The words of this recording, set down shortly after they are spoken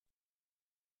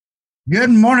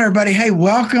Good morning, everybody. Hey,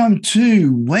 welcome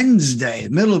to Wednesday,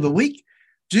 middle of the week,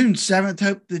 June 7th.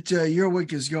 Hope that your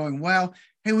week is going well.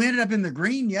 Hey, we ended up in the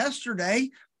green yesterday,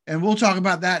 and we'll talk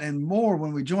about that and more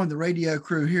when we join the radio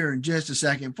crew here in just a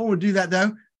second. Before we do that,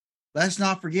 though, let's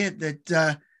not forget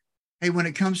that, hey, when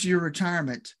it comes to your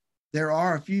retirement, there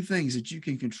are a few things that you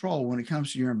can control when it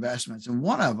comes to your investments. And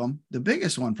one of them, the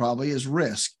biggest one probably, is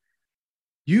risk.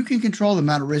 You can control the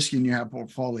amount of risk in your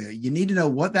portfolio. You need to know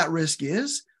what that risk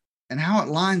is and how it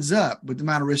lines up with the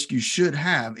amount of risk you should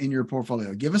have in your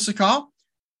portfolio. Give us a call,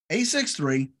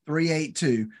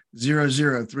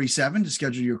 863-382-0037 to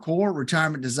schedule your core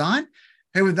retirement design.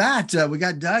 Hey, with that, we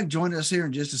got Doug joining us here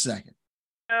in just a second.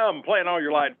 I'm playing all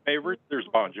your light favorites. There's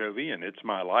Bon Jovi, and It's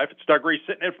My Life. It's Doug Reese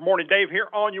sitting in for Morning Dave here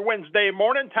on your Wednesday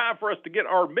morning. Time for us to get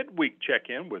our midweek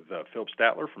check-in with Phillip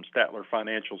Statler from Statler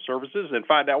Financial Services and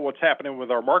find out what's happening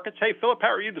with our markets. Hey, Phillip, how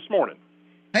are you this morning?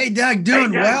 Hey, Doug,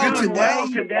 doing well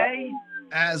today.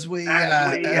 As we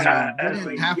get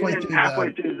in halfway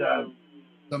through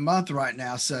the month right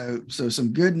now, so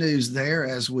some good news there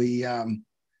as we had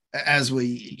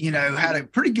a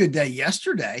pretty good day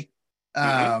yesterday.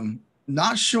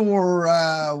 Not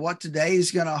sure what today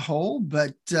is going to hold,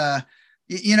 but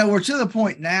we're to the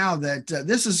point now that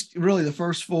this is really the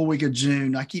first full week of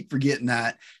June. I keep forgetting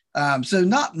that. So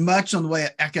not much on the way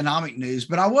of economic news,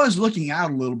 but I was looking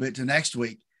out a little bit to next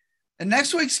week. And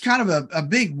next week's kind of a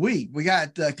big week. We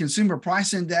got the consumer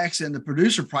price index and the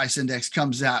producer price index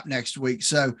comes out next week.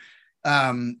 So,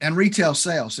 and retail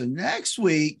sales. So next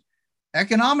week,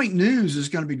 economic news is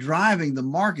going to be driving the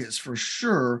markets for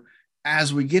sure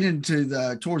as we get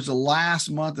into towards the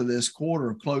last month of this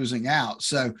quarter closing out.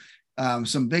 So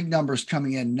some big numbers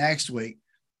coming in next week.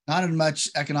 Not as much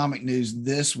economic news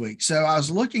this week. So I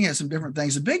was looking at some different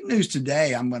things. The big news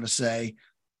today, I'm going to say,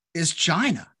 is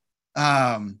China.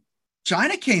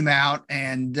 China came out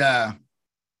and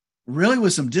really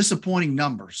with some disappointing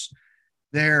numbers.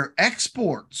 Their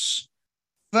exports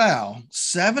fell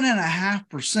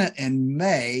 7.5% in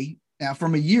May. Now,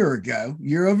 from a year ago,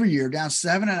 year over year, down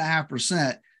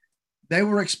 7.5%. They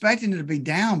were expecting it to be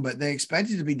down, but they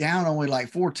expected it to be down only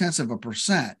like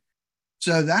 0.4%.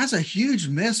 So that's a huge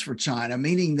miss for China,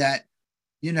 meaning that,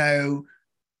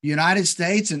 United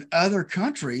States and other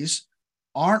countries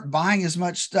aren't buying as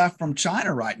much stuff from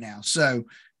China right now. So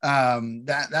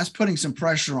that's putting some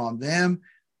pressure on them.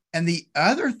 And the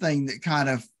other thing that kind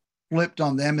of flipped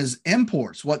on them is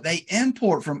imports. What they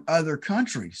import from other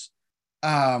countries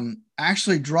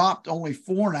actually dropped only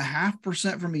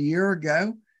 4.5% from a year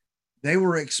ago. They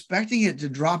were expecting it to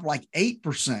drop like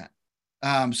 8%.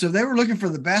 So they were looking for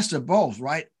the best of both,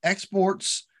 right?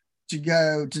 Exports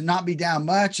to not be down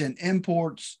much and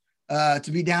imports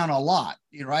to be down a lot,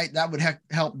 right? That would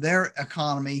help their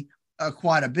economy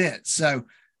quite a bit. So,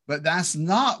 but that's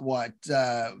not what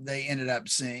they ended up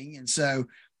seeing. And so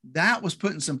that was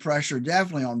putting some pressure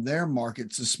definitely on their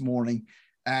markets this morning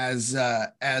as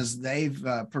they've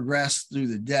progressed through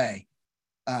the day.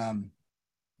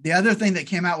 The other thing that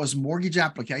came out was mortgage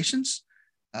applications.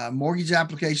 Mortgage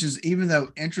applications, even though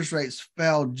interest rates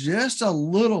fell just a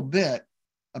little bit,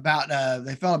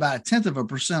 they fell about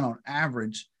 0.1% on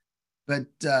average, but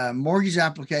mortgage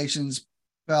applications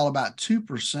fell about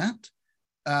 2%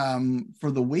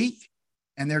 for the week,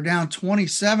 and they're down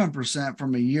 27%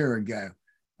 from a year ago,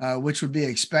 which would be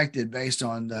expected based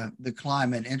on the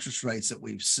climate interest rates that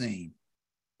we've seen.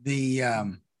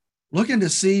 Looking to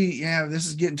see, this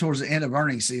is getting towards the end of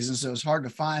earnings season, so it's hard to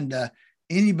find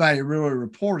anybody really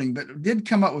reporting, but it did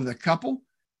come up with a couple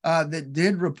that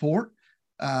did report.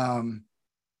 One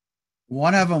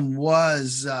of them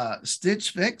was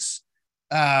Stitch Fix.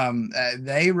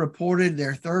 They reported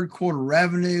their third quarter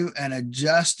revenue and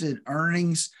adjusted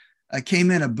earnings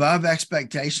came in above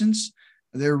expectations.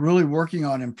 They're really working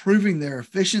on improving their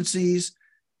efficiencies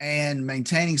and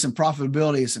maintaining some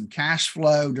profitability and some cash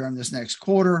flow during this next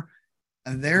quarter.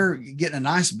 And they're getting a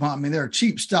nice bump. I mean, they're a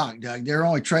cheap stock, Doug. They're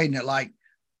only trading at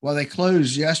they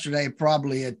closed yesterday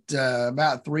probably at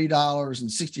about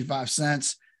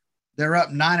 $3.65. They're up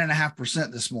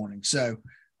 9.5% this morning. So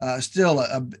still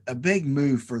a big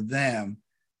move for them.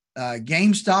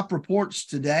 GameStop reports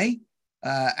today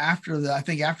after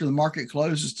the market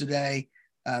closes today.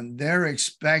 They're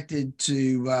expected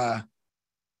to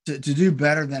do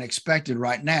better than expected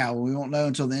right now. We won't know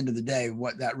until the end of the day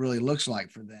what that really looks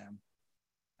like for them.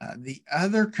 The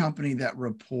other company that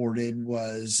reported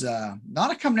was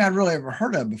not a company I'd really ever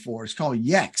heard of before. It's called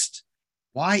Yext,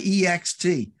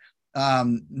 Y-E-X-T.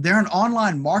 They're an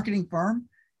online marketing firm,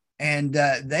 and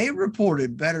they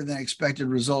reported better than expected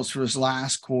results for this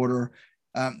last quarter.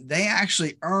 They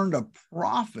actually earned a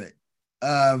profit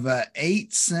of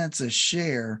 8 cents a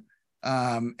share,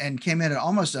 and came in at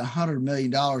almost $100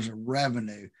 million of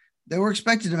revenue. They were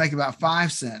expected to make about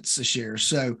 5 cents a share.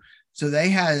 So they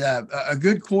had a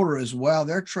good quarter as well.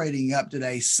 They're trading up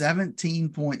today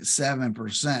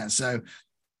 17.7%. So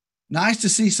nice to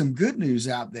see some good news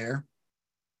out there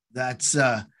that's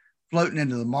floating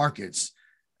into the markets.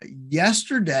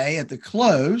 Yesterday at the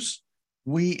close,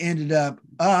 we ended up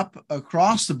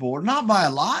across the board, not by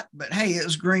a lot, but hey, it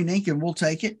was green ink and we'll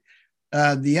take it.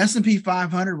 The S&P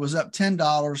 500 was up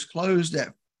 $10, closed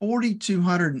at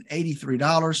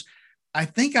 $4,283. I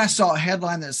think I saw a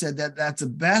headline that said that that's the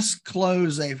best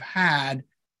close they've had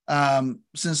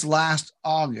since last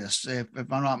August, if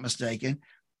I'm not mistaken.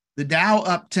 The Dow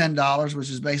up $10, which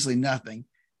is basically nothing.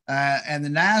 And the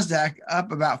NASDAQ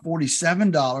up about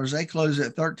 $47. They closed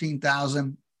at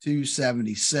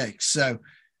 $13,276. So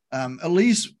at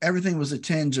least everything was a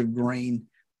tinge of green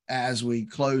as we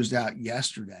closed out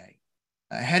yesterday.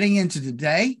 Heading into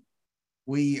today,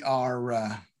 we are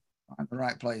on the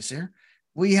right place here.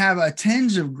 We have a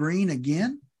tinge of green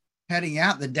again heading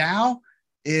out. The Dow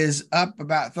is up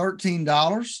about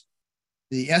 $13.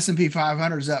 The S&P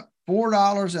 500 is up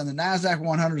 $4, and the NASDAQ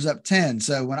 100 is up 10.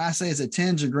 So when I say it's a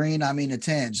tinge of green, I mean a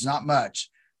tinge, not much.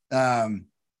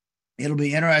 It'll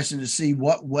be interesting to see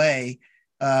what way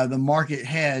the market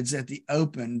heads at the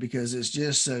open, because it's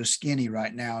just so skinny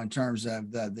right now in terms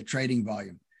of the trading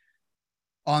volume.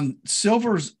 On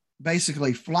silver's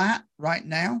basically flat right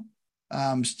now.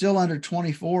 Still under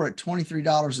 24 at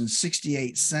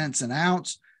 $23.68 an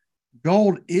ounce.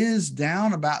 Gold is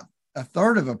down about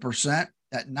 1/3%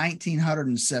 at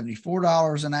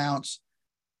 $1,974 an ounce.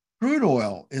 Crude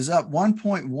oil is up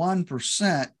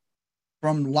 1.1%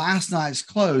 from last night's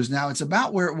close. Now it's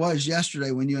about where it was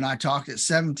yesterday when you and I talked at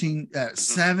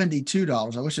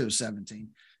 $72. I wish it was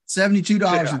 17.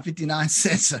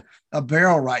 $72.59 a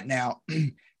barrel right now.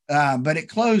 But it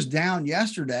closed down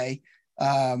yesterday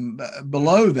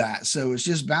below that. So it's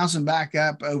just bouncing back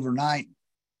up overnight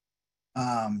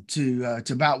to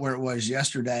about where it was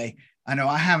yesterday. I know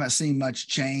I haven't seen much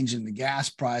change in the gas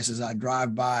prices. I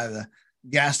drive by the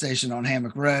gas station on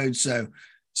Hammock Road. So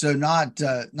not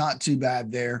too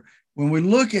bad there. When we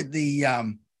look at the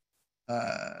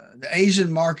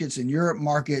Asian markets and Europe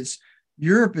markets,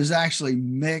 Europe is actually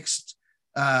mixed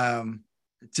to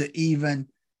even.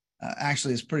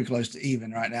 Actually, it's pretty close to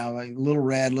even right now, like little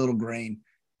red, little green.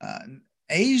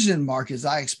 Asian markets,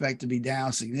 I expect to be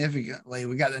down significantly.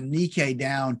 We got the Nikkei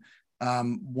down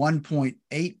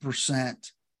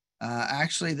 1.8%.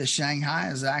 Actually, the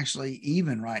Shanghai is actually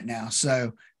even right now.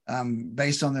 So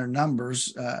based on their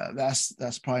numbers,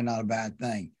 that's probably not a bad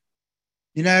thing.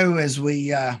 You know, as we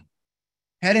head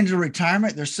into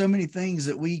retirement, there's so many things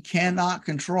that we cannot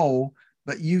control,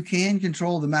 but you can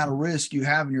control the amount of risk you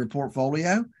have in your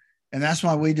portfolio. And that's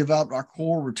why we developed our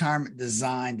core retirement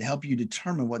design to help you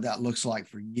determine what that looks like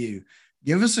for you.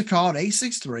 Give us a call at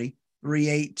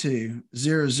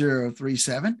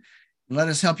 863-382-0037. And let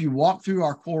us help you walk through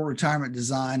our core retirement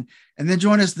design. And then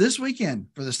join us this weekend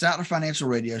for the Statler Financial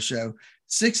Radio Show,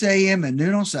 6 a.m. and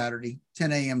noon on Saturday,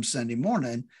 10 a.m. Sunday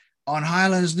morning on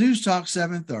Highlands News Talk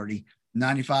 730,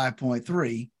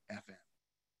 95.3 FM.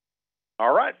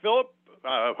 All right, Phillip.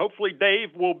 Hopefully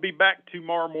Dave will be back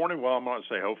tomorrow morning. Well, I'm not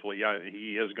saying hopefully.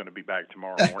 He is going to be back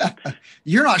tomorrow morning.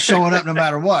 You're not showing up no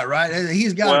matter what, right?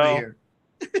 He's got to be here.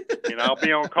 I'll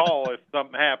be on call if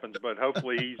something happens, but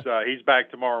hopefully he's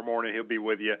back tomorrow morning. He'll be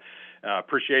with you.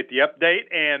 Appreciate the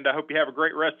update, and I hope you have a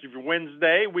great rest of your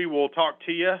Wednesday. We will talk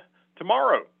to you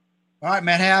tomorrow. All right,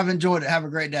 man. Hey, I've enjoyed it. Have a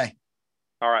great day.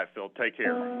 All right, Phil. Take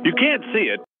care. You can't see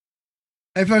it.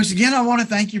 Hey, folks, again, I want to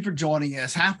thank you for joining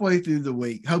us halfway through the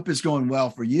week. Hope it's going well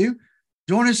for you.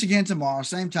 Join us again tomorrow,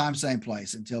 same time, same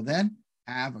place. Until then,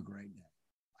 have a great day.